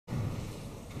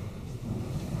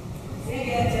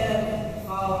Sehr geehrte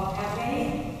Frau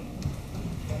Erbey,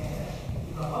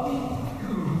 lieber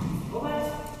Robert,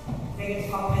 sehr geehrte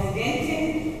Frau Präsidentin,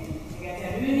 sehr geehrter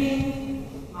Herr Lüning,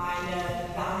 meine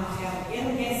Damen und Herren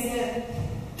Ehrengäste,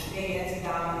 sehr geehrte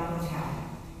Damen und Herren.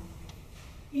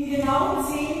 In genau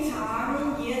 10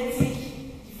 Tagen jährt sich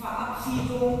die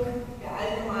Verabschiedung der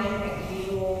Allgemeinen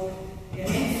Erklärung der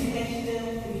Menschenrechte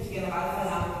durch die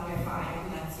Generalversammlung der Vereinten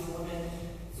Nationen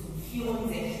zum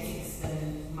 64.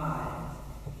 Mal.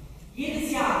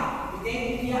 Jedes Jahr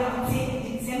gedenken wir am 10.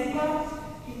 Dezember,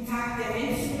 dem Tag der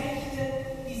Menschenrechte,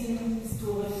 diesem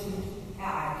historischen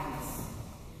Ereignis.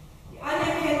 Die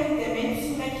Anerkennung der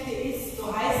Menschenrechte ist, so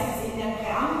heißt es in der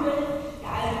Präambel der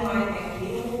Allgemeinen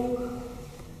Erklärung,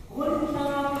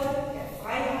 Grundlage der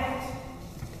Freiheit,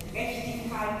 der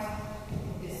Gerechtigkeit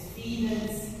und des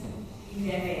Friedens in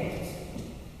der Welt.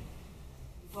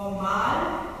 Formal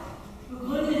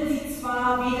begründet sie zwar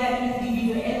weder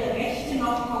individuelle Rechte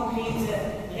noch konkrete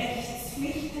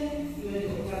Rechtspflichten für die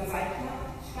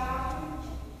Unterzeichnerstaaten,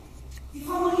 sie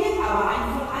formuliert aber ein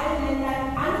von allen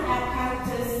Ländern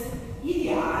anerkanntes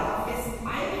Ideal, auf dessen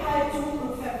Einhaltung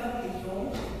und Verwirklichung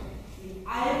in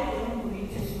all ihren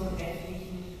politischen und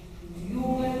rechtlichen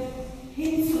Bemühungen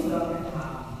hinzuwirken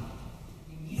haben.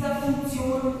 In dieser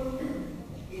Funktion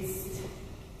ist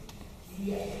die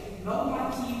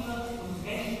normative und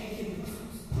rechtliche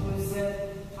Bezugsgröße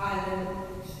allen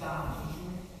staatlichen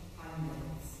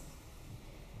Handelns.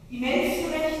 Die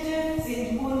Menschenrechte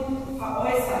sind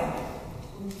unveräußerlich,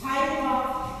 unteilbar,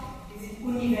 sie sind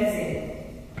universell.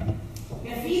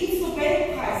 Der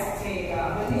Friedensnobelpreisträger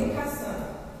Ludovic-Trarieux-Preis,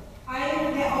 einer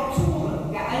der Autoren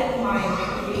der Allgemeinen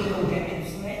Erklärung der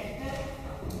Menschenrechte,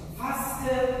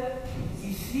 fasste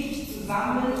sie schlicht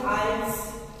zusammen als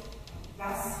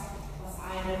das, was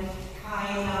einem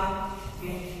keiner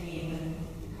wegnehmen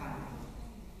kann.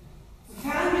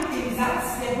 Sofern mit dem Satz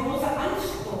der bloße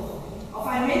Anspruch auf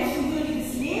ein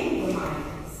menschenwürdiges Leben gemeint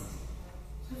ist,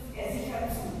 trifft er sicher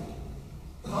zu.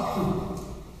 Doch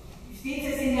wie steht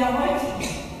es in der heutigen,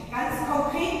 ganz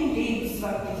konkreten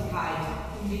Lebenswirklichkeit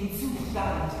um den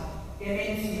Zustand der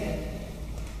Menschenrechte?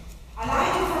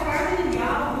 Allein im vergangenen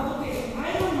Jahr wurde in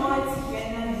 91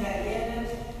 Ländern dieser Erde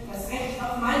das Recht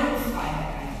auf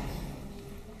Meinungsfreiheit eingeführt.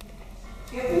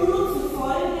 Der UNO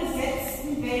zufolge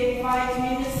setzten weltweit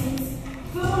mindestens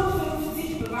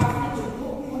 55 bewaffnete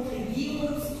Gruppen und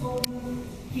Regierungstruppen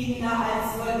Kinder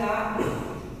als Soldaten.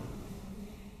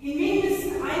 In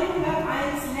mindestens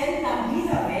 101 Ländern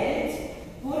dieser Welt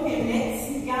wurden im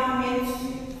letzten Jahr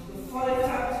Menschen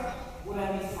gefoltert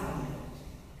oder misshandelt.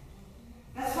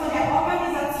 Das von der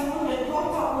Organisation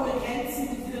Reporter ohne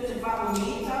Grenzen geführte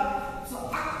Barometer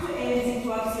zur aktuellen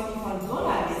Situation von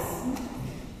Journalisten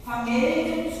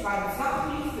vermeldet, schreibt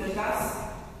sachlich für das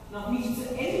noch nicht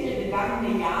zu Ende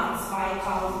gegangene Jahr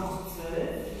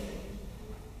 2012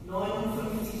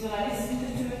 59 Journalisten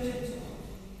getötet,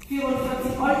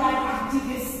 44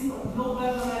 Online-Aktivisten und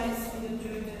Bürgerjournalisten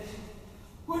getötet,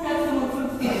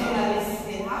 155 Journalisten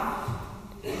in Haft,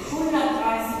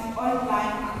 130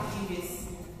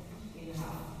 Online-Aktivisten in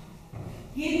Haft.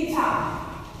 Jeden Tag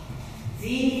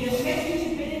sehen wir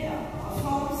schreckliche Bilder aus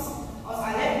Homs, aus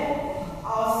Aleppo,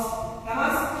 aus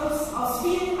Damaskus, aus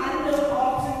vielen anderen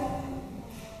Orten.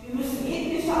 Wir müssen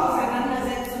ethnische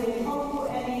Auseinandersetzungen im Kongo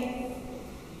erleben,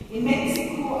 in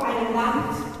Mexiko, einem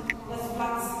Land, das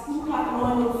Platz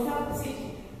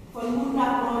 149 von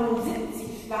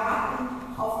 179 Staaten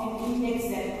auf dem Index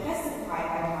der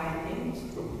Pressefreiheit einnimmt,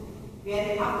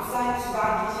 werden abseits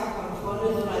staatlicher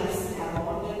Kontrolle Journalisten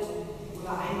ermordet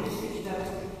oder eingeschüchtert.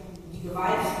 Die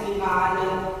Gewaltspirale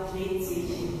dreht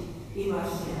sich immer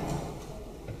schneller.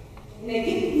 In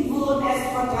Ägypten wurden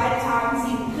erst vor 3 Tagen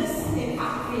 7 Christen in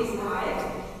Abwesenheit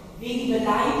wegen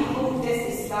Beleidigung des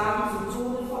Islam zu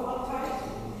Tode verurteilt,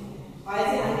 weil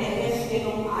sie an der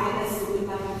Herstellung eines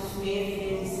sogenannten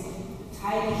Schmähfelds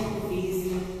beteiligt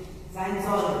gewesen sein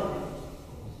sollen.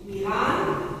 Im Iran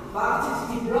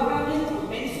wartet die Bloggerin und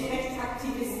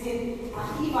Menschenrechtsaktivistin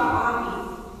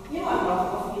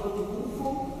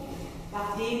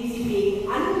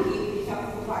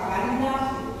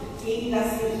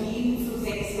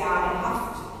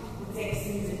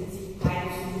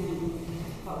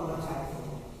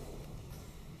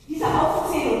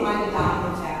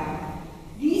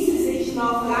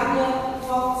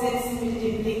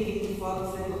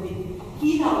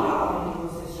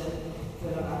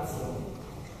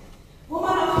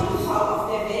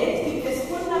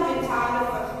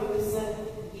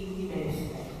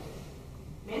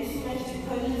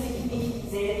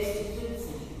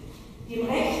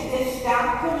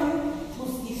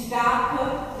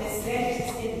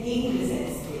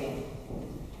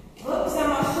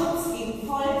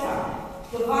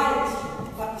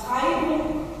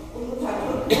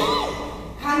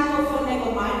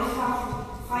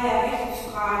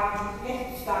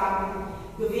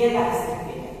gewährleistet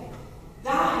werden.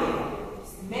 Daher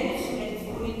ist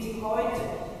Menschenrechtspolitik heute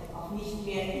auch nicht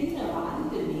mehr innere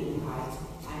Angelegenheit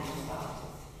eines Staates,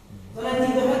 sondern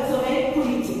sie gehört zur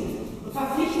Weltpolitik und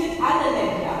verpflichtet alle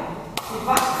Länder zu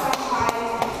Wachsamkeit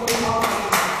und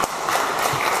Aufmerksamkeit.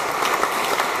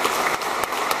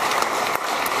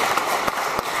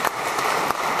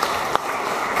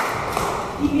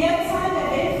 Die Mehrzahl der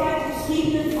weltweit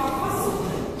geschriebenen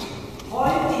Verfassungen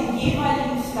räumt den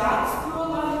jeweiligen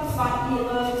Staatsbürgern zwar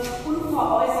ihre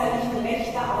unveräußerlichen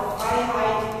Rechte auf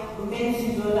Freiheit und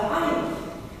Menschenwürde ein,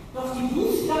 doch die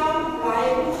Buchstaben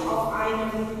bleiben auf einem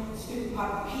Stück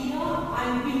Papier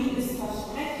ein billiges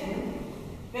Versprechen,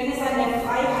 wenn es an der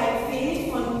Freiheit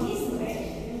fehlt, von diesen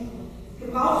Rechten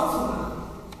Gebrauch zu machen.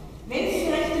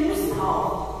 Menschenrechte müssen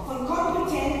auch von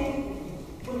kompetenten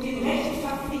und dem Recht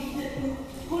verpflichteten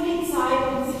Polizei-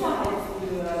 und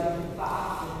Sicherheitsbehörden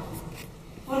beachtet,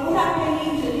 von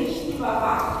unabhängigen Gerichten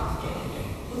überwacht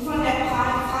und von der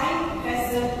freien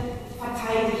Presse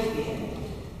verteidigt werden.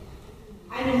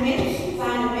 Einem Menschen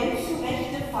seine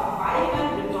Menschenrechte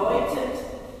verweigern bedeutet,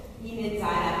 ihn in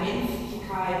seiner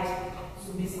Menschlichkeit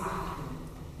zu missachten.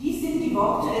 Dies sind die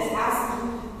Worte des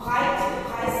ersten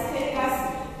Preisträgers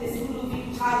des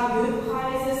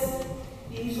Ludovic-Trarieux-Preises,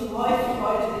 den schon häufig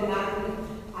heute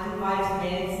genannten Anwalt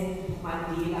Nelson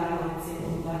Mandela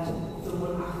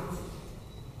 1985.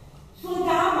 Schon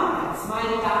damals,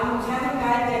 meine Damen und Herren,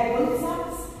 galt der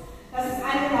Grundsatz, dass es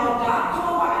einem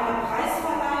Laudatio bei einer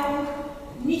Preisverleihung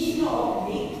nicht nur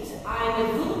obliegt, eine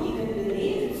würdigende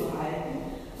Rede zu halten,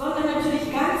 sondern natürlich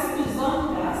ganz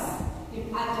besonders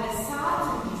dem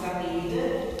Adressaten dieser Rede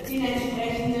den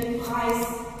entsprechenden Preis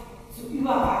zu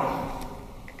überreichen.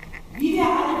 Wie wir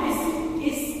alle wissen,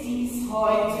 ist dies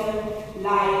heute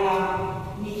leider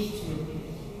nicht möglich.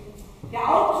 Der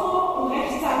Autor und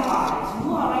Rechtsanwalt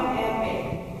Muharrem Erbey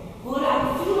wurde am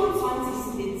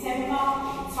 24. Dezember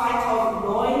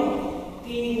 2009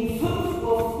 gegen 5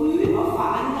 Uhr früh auf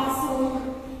Veranlassung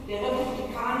der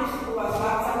republikanischen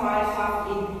Oberstaatsanwaltschaft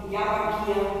in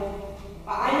Diyarbakir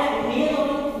bei einer in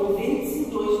mehreren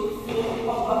Provinzen durchgeführten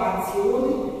Operation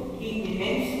gegen den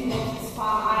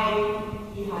Menschenrechtsverein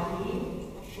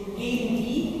und gegen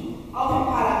die auch im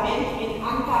Parlament in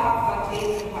Ankara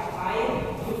vertretene Partei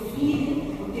für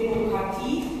Frieden und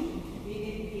Demokratie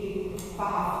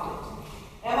verhaftet.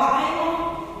 Er war einer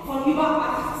von über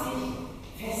 80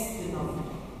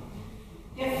 Festgenommenen.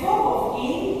 Der Vorwurf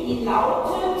gegen ihn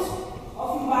lautet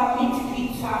offenbar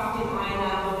Mitgliedschaft in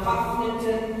einer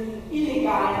bewaffneten,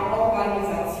 illegalen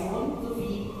Organisation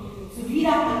sowie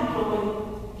Zuwiderhandlungen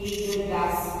gegen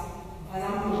das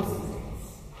Versammlungsgesetz.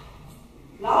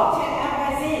 Laut Herrn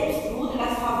Erbey selbst wurde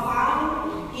das Verfahren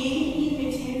gegen ihn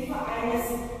mit Hilfe eines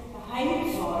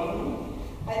Geheimzeugen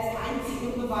als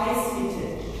einzigen Beweismittel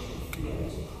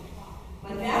geführt.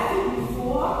 Man werfe ihm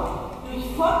vor, durch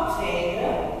Vorträge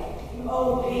im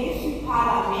Europäischen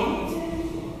Parlament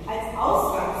als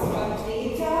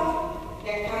Ausgangsvertreter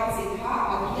der KCK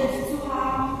agiert zu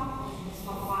haben. Das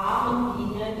Verfahren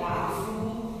diene dazu,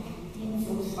 ihn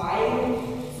zum Schweigen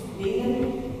zu bringen,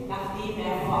 nachdem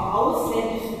er vor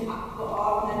ausländischen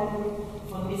Abgeordneten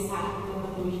von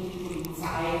Misshandlungen durch die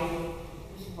Polizei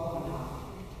gesprochen hat.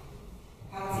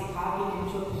 KCK wird den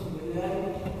türkischen Behörden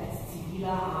als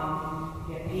ziviler Arm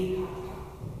der PKK.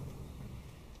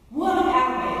 Muharrem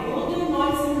Erbey wurde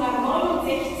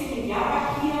 1969 in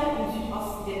Diyarbakir im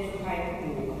Südosten der Türkei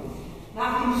geboren.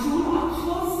 Nach dem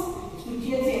Schulabschluss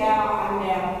studierte er an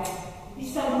der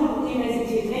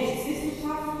Istanbul-Universität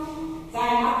Rechtswissenschaften.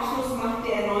 Seinen Abschluss machte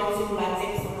er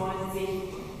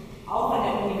 1996 auch an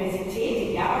der Universität in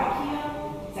Diyarbakir.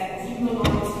 Seit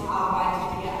 1997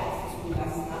 arbeitet er als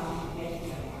zugelassener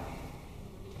Rechtsanwalt.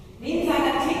 Neben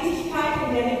seiner Tätigkeit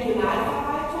in der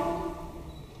Regionalverwaltung,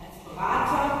 als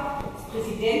Berater des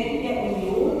Präsidenten der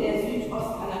Union der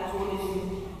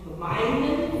südostanatolischen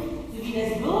Gemeinden sowie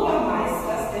des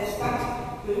Bürgermeisters der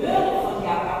Stadtbehörde von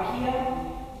Diyarbakir,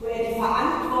 wo er die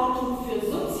Verantwortung für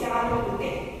soziale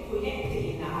Projekte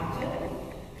innehatte,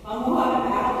 war Muharrem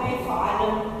Erbey vor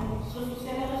allem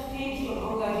schriftstellerisch tätig und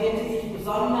engagierte sich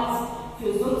besonders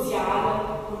für soziale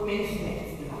und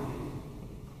Menschenrechtsbelange.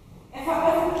 Er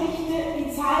veröffentlichte in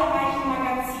zahlreichen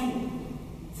Magazinen,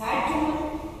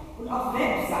 Zeitungen und auf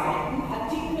Webseiten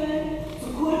Artikel zu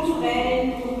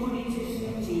kulturellen und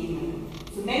politischen Themen,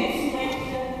 zu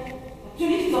Menschenrechten,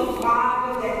 natürlich zur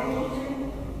Frage der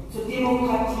Kurden, zur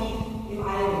Demokratie im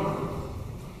Allgemeinen.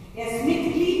 Er ist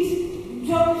Mitglied im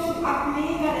türkischen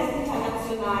Ableger des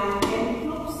Internationalen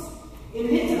Fanclubs, im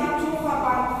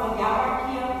Literaturverband von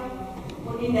Diyarbakir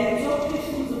und in der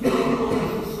türkischen sowie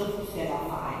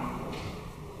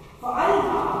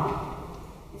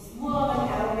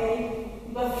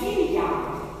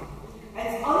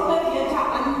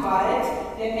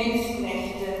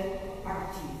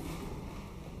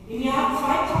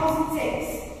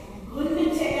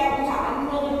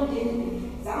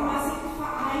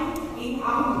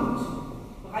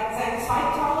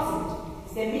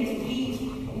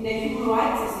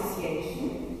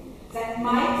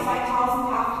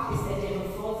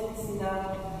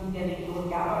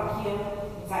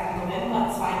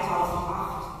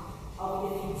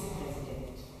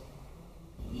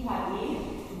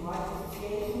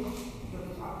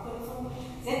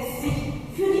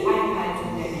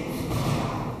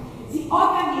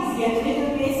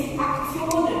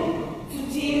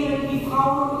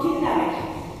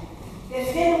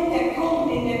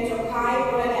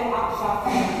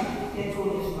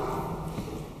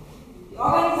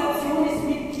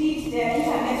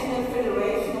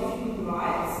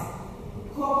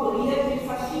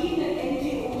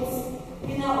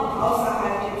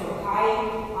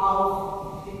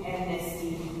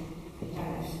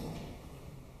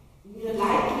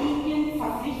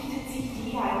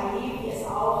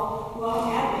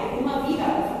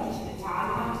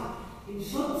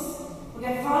und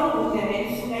der Förderung der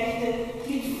Menschenrechte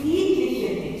durch friedliche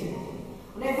Mittel.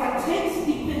 Und er vertritt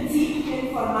die Prinzipien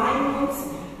von Meinungs-,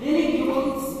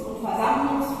 Religions- und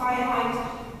Versammlungsfreiheit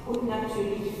und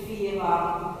natürlich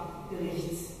fairer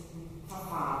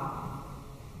Gerichtsverfahren.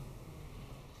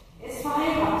 Er ist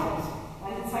verheiratet,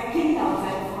 seine 2 Kinder und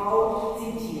seine Frau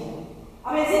sind hier.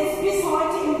 Aber er sitzt bis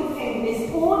heute im Gefängnis,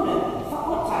 ohne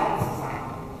verurteilt zu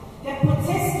sein. Der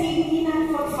Prozess gegen ihn hat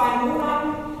vor 2 Monaten,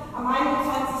 am 21.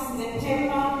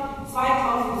 September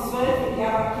 2012 in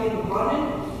Diyarbakir begonnen,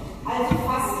 also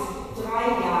fast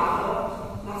 3 Jahre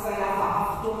nach seiner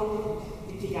Verhaftung.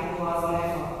 Mitte Januar soll er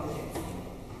fortgesetzt werden.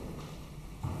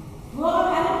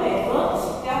 Muharrem Erbey wird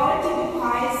der heutige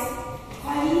Preis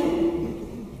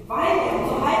verliehen, weil er,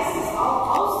 so heißt es auch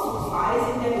ausdrucksweise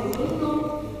in der Begründung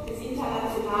des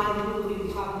internationalen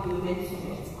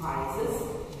Ludovic-Trarieux-Preises,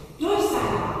 durch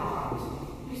seine Arbeit,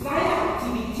 durch seine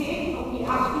Aktivitäten um die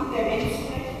Achtung der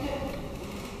Menschenrechte,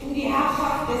 um die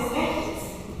Herrschaft des Rechts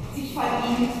sich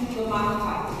verdient gemacht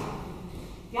hat.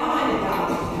 Ja, meine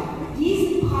Damen und Herren,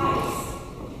 diesen Preis,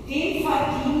 den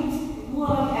verdient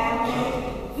Muharrem Erbey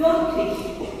wirklich.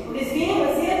 Und es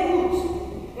wäre sehr gut,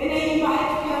 wenn er ihn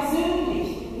bald persönlich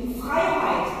in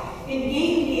Freiheit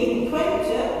entgegennehmen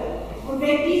könnte und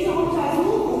wenn diese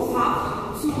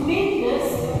Untersuchungshaft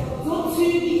zumindest so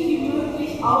zügig wie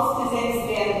möglich ausgesetzt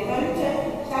werden könnte.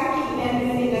 Ich danke Ihnen, Herr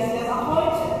Lüning, dass Sie das auch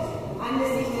heute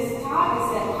anlässlich des Tages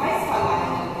der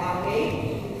Preisverleihung an Erbey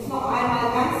noch einmal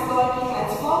ganz deutlich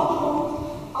als Forderung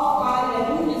auch gerade der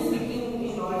Bundesregierung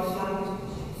in Deutschland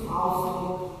zum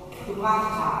Ausdruck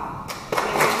gebracht haben.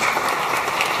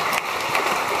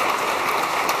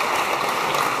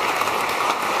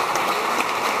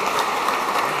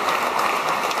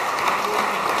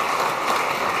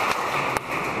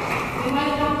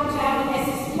 Meine Damen und Herren, es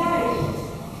ist leicht,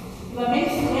 über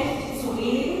Menschenrechte zu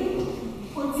reden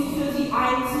und sich für sie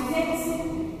einzusetzen,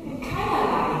 wenn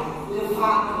keinerlei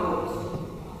gefragt wird,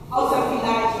 außer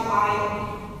vielleicht ein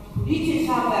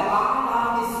politischer,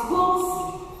 verbaler Diskurs,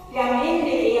 der am Ende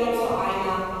eher zu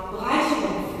einer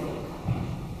Bereicherung führen kann.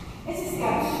 Es ist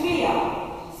ganz schwer,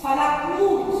 es verlangt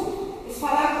Mut, es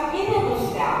verlangt innere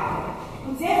Stärke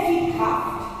und sehr viel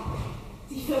Kraft,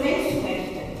 sich für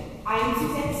Menschenrechte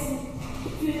einzusetzen,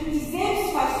 für die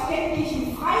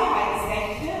selbstverständlichen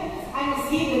Freiheitsrechte eines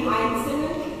jeden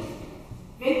Einzelnen,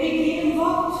 wenn mit jedem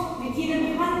Wort, mit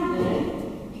jedem Handeln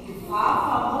die Gefahr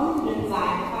verbunden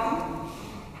sein kann,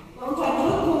 der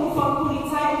Unterdrückung von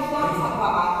Polizei und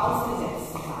Staatsapparat ausgesetzt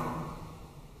zu sein,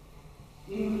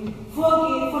 dem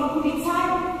Vorgehen von Polizei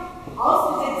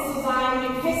ausgesetzt zu sein,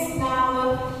 mit Festnahme,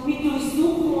 mit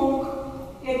Durchsuchung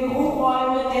der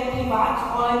Büroräume, der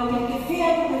Privaträume, mit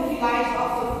Gefährdungen vielleicht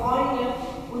auch für Freunde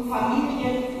und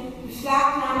Familien,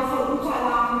 Beschlagnahme von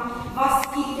Unterlagen. Was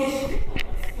gibt der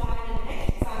Schlimmeres für einen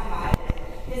Rechtsanwalt,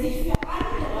 der sich für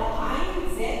andere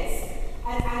einsetzt,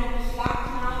 als eine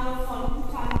Beschlagnahme von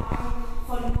Unterlagen,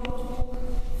 von Notebook,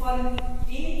 von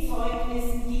den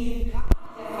Zeugnissen, die im Rahmen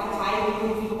der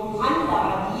Verteidigung wiederum anderer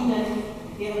dienen,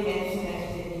 deren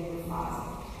Menschenrechte in Gefahr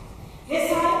sind.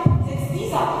 Deshalb setzt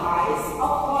dieser Preis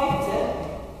auch heute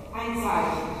ein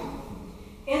Zeichen.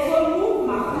 Er soll Mut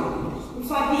machen, und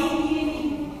zwar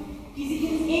denjenigen, die sich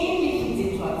ins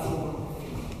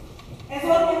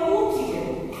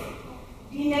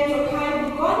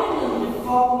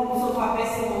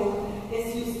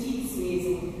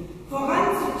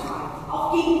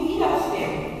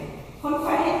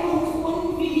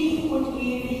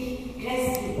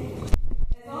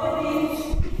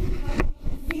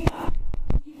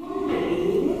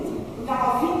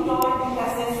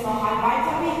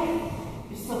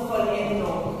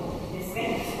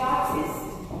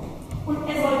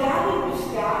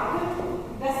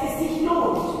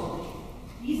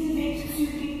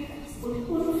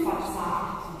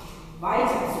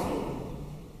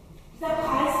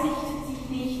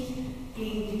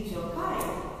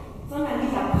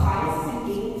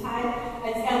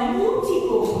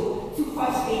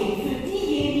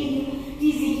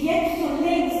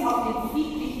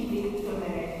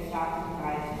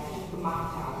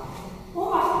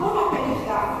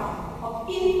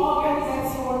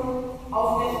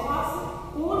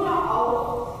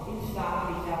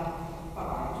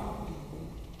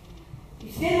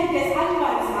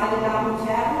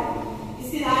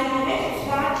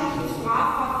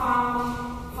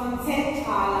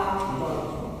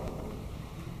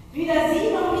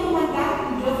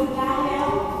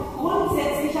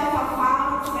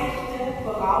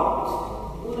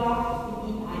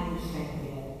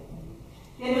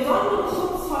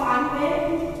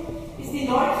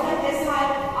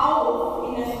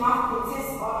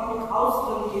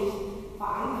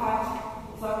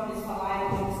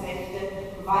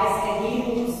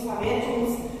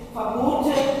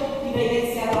Beweiserhebungsverwertungsverbote, die wir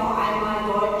jetzt ja noch einmal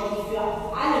deutlich für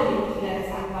alle Mitglieder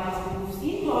des Anwaltsberufs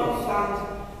in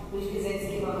Deutschland durch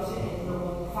gesetzgeberische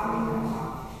Änderungen verankert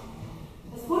haben.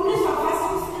 Das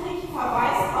Bundesverfassungsgericht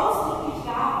verweist ausdrücklich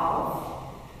darauf,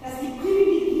 dass die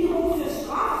Privilegierung für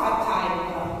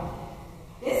Strafverteidiger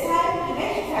deshalb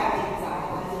gerechtfertigt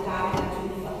sei, also damit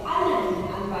natürlich für alle, die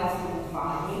den Anwaltsberuf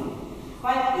wahrnehmen,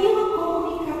 weil ihre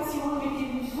Kommunikation mit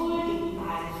dem Beschuldigten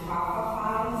eines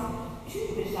Strafverfahrens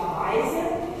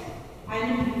typischerweise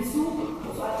einen Bezug zu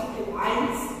Artikel 1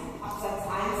 Absatz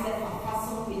 1 der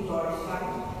Verfassung in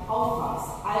Deutschland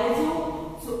aufweist,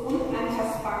 also zur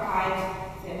Unantastbarkeit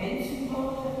der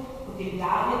Menschenwürde und dem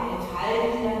darin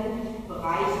enthaltenen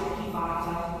Bereich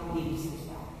privater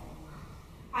Lebensgestaltung.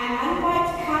 Ein Anwalt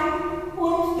kann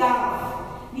und darf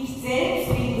nicht selbst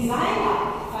wegen seiner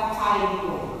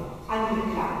Verteidigung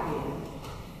angeklagt werden.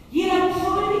 Jeder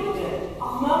Beschuldigte,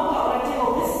 auch Mörder oder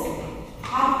Terroristen,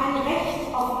 haben ein Recht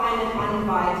auf einen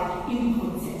Anwalt im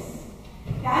Prozess.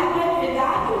 Der Anwalt wird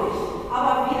dadurch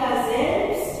aber weder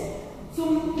selbst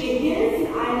zum Gehilfen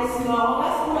eines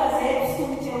Mörders oder selbst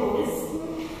zum Terroristen,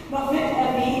 noch wird er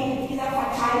wegen dieser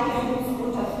Verteidigung zum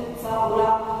Unterstützer oder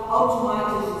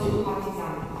automatisch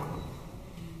Sympathisanten.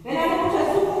 Wenn eine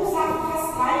Untersuchungshaft fast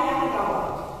 3 Jahre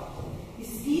dauert,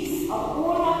 ist dies auch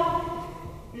ohne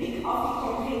Blick auf die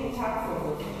konkreten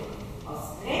Tatvorwürfe aus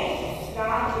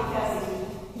rechtsstaatlicher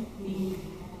Sicht nicht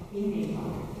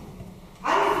hinnehmbar.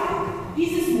 Anfang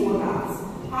dieses Monats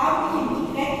habe ich in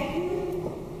direkten,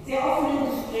 sehr offenen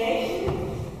Gesprächen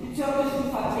mit türkischen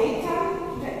Vertretern,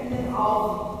 unter ihnen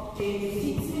auch den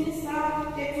Justizminister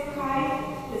der Türkei,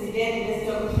 Präsidenten des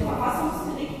türkischen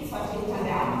Verfassungsgerichts, Vertretern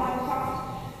der Anwaltschaft,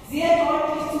 sehr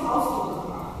deutlich zum Ausdruck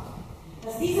gebracht,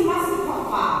 dass diese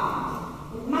Massenverfahren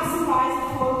und massenweise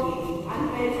Vorgehen gegen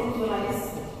Anwälte und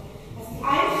Journalisten, dass die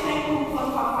Einschränkung von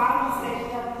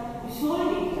Verfahrensrechten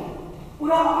Beschuldigter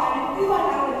oder auch eine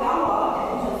überlange Dauer der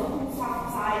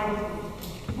Untersuchungshaftzeiten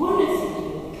die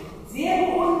Bundesregierung sehr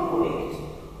beunruhigt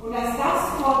und dass das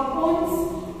von uns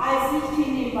als nicht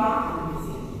hinnehmbar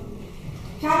angesehen wird.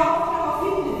 Ich habe auch darauf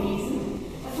hingewiesen,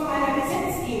 dass von einer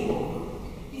Gesetzgebung,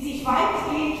 die sich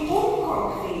weitgehend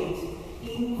unkonkret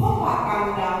gegen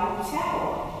Propaganda und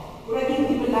Terror oder gegen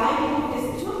die Beleidigung des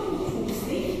Türkentums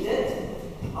richtet,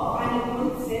 auch eine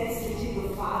grundsätzliche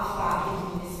Gefahr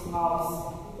staatlichen Missbrauchs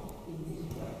in sich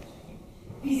birgt.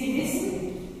 Wie Sie wissen,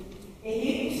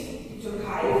 erhebt die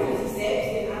Türkei für sich selbst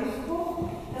den Anspruch,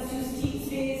 das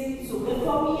Justizwesen zu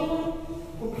reformieren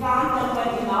und plant darüber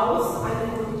hinaus eine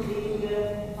grundlegende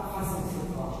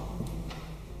Verfassungsreform.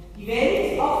 Die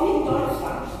Welt, auch in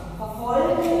Deutschland,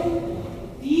 verfolgen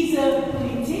diese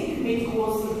Politik mit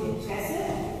großem Interesse.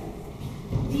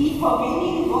 Die vor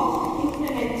wenigen Wochen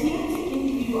implementierte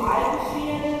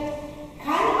Individualbeschwerde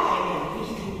kann einen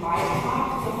wichtigen Beitrag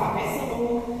zur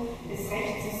Verbesserung des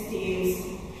Rechtssystems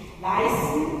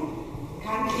leisten,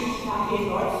 kann sich nachher in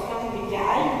Deutschland mit der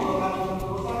allen Bürgerinnen und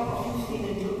Bürgern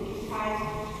offenstehenden Möglichkeit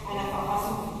einer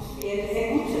Verfassungsbeschwerde sehr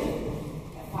gute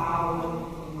Erfahrungen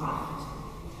gemacht.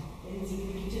 Denn sie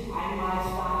bietet einmal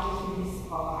staatlichen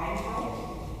Missbrauch Einhalt,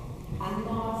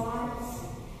 andererseits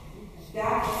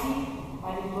stärkt sie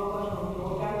bei den Bürgerinnen und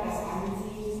Bürgern das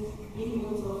Ansehen in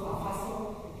unsere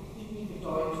Verfassung, in die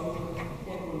Bedeutung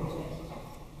der Grundrechte.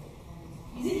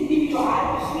 Diese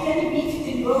Individualbeschwerde bietet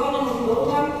den Bürgerinnen und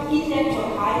Bürgern in der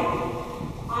Türkei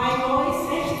ein neues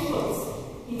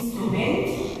Rechtsschutzinstrument.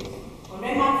 Und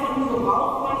wenn man von ihm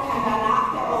Gebrauch macht, kann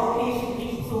danach der Europäische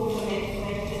Gerichtshof für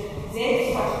Menschenrechte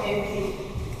selbstverständlich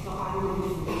noch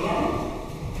angerufen werden.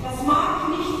 Das mag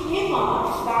nicht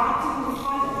immer Staaten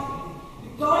gefallen,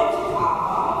 bedeutet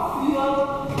aber für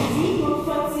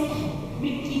 47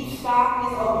 Mitgliedstaaten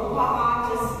des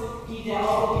Europarates, die der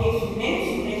Europäischen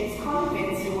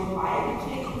Menschenrechtskonvention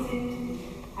beigetreten sind,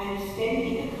 eine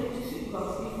ständige kritische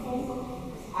Überprüfung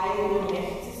des eigenen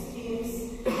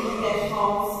Rechtssystems und der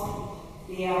Chance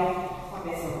der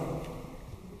Verbesserung.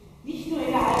 Nicht nur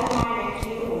in der allgemeinen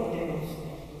Erklärung der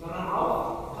Menschenrechte, sondern auch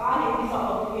gerade in dieser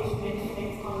Europäischen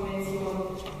Menschenrechtskonvention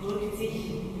drückt sich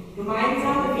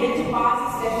gemeinsame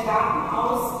Wertebasis der Staaten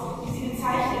aus, die sie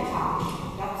gezeichnet haben.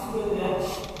 Dazu gehört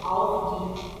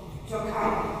auch die Türkei.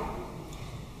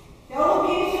 Der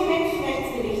Europäische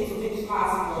Menschenrechtsgerichtshof in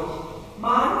Straßburg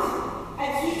mahnt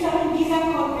als Hüterin dieser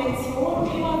Konvention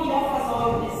immer wieder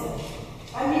Versäumnisse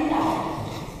bei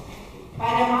Minderheitenrechten,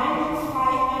 bei der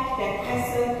Meinungsfreiheit, der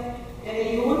Presse, der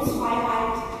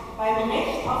Religionsfreiheit, beim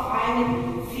Recht auf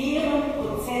einen fairen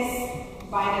Prozess,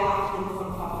 bei der Achtung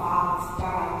von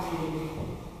Verfahrensgarantien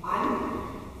an,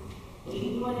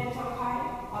 gegenüber der Türkei,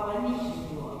 aber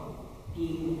nicht nur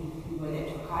gegenüber der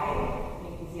Türkei.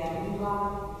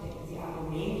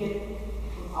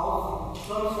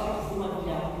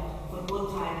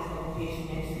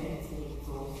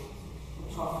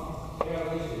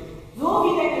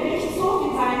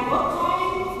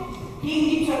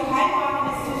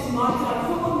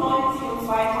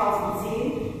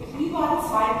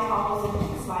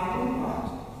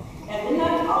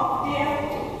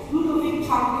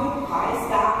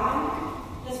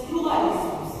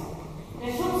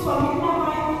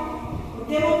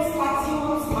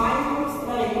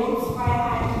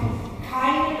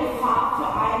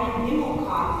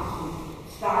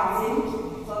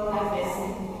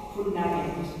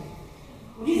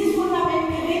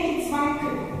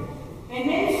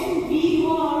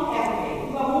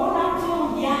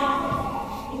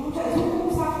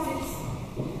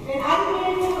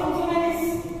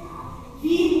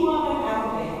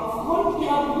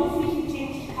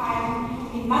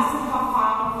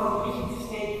 Massenverfahren vor Gericht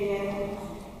gestellt werden,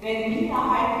 wenn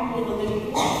Minderheiten ihre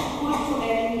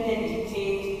religiös-kulturelle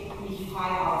Identität nicht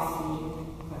frei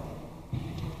ausleben können.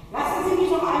 Lassen Sie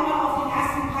mich noch einmal auf den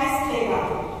ersten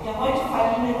Preisträger der heute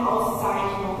verliehenen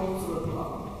Auszeichnung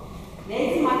zurückkommen.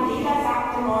 Nelson Mandela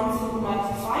sagte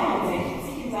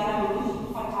 1962 in seiner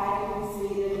berühmten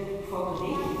Verteidigungsrede vor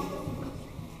Gericht: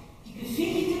 Die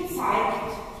Geschichte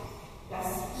zeigt, dass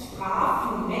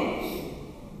Strafen Menschen,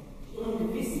 die ihrem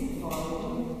Gewissen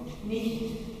folgen,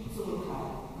 nicht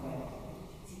zurückhalten können.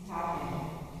 Zitat Ende.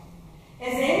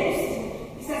 Er selbst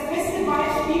ist das beste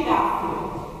Beispiel dafür.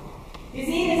 Wir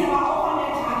sehen es aber auch an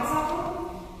der Tatsache,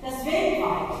 dass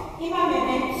weltweit immer mehr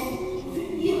Menschen für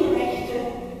ihre Rechte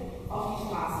auf die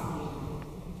Straße gehen.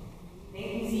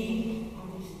 Denken Sie an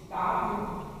die starken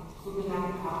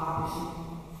sogenannten arabischen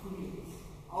Frühlings.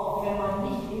 Auch wenn man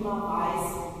nicht immer weiß,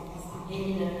 was am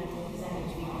Ende dieser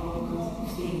Entwicklung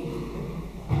steht.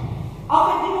 Auch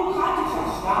ein demokratischer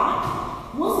Staat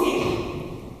muss sich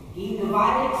gegen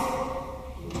Gewalttaten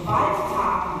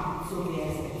zur Wehr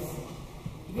setzen.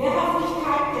 Die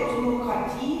Wehrhaftigkeit der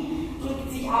Demokratie drückt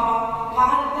sich aber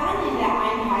gerade dann in der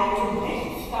Einhaltung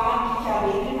rechtsstaatlicher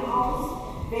Regeln aus,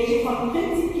 welche von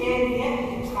prinzipiellen Werten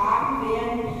getragen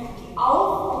werden, die auch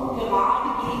und gerade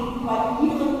gegenüber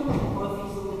ihren häufig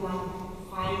sogenannten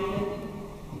Feinden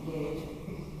gelten.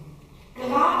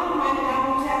 Gerade, meine Damen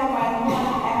und Herren, weil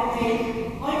Muharrem Erbey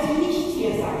heute nicht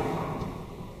hier sein kann,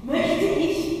 möchte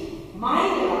ich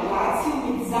meine Laudatio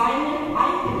mit seinen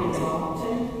eigenen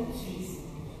Worten schließen.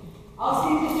 Aus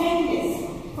dem Gefängnis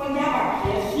von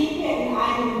Diyarbakir schrieb er in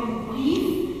einem Brief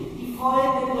die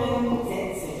folgenden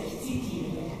Sätze. Ich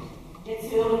zitiere. Jetzt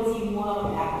hören Sie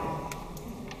Muharrem Erbey.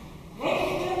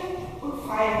 Rechte und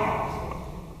Freiheit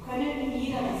können in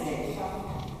jeder Gesellschaft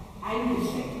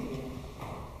eingeschränkt werden.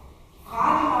 Die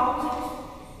Frage lautet,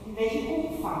 in welchem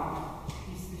Umfang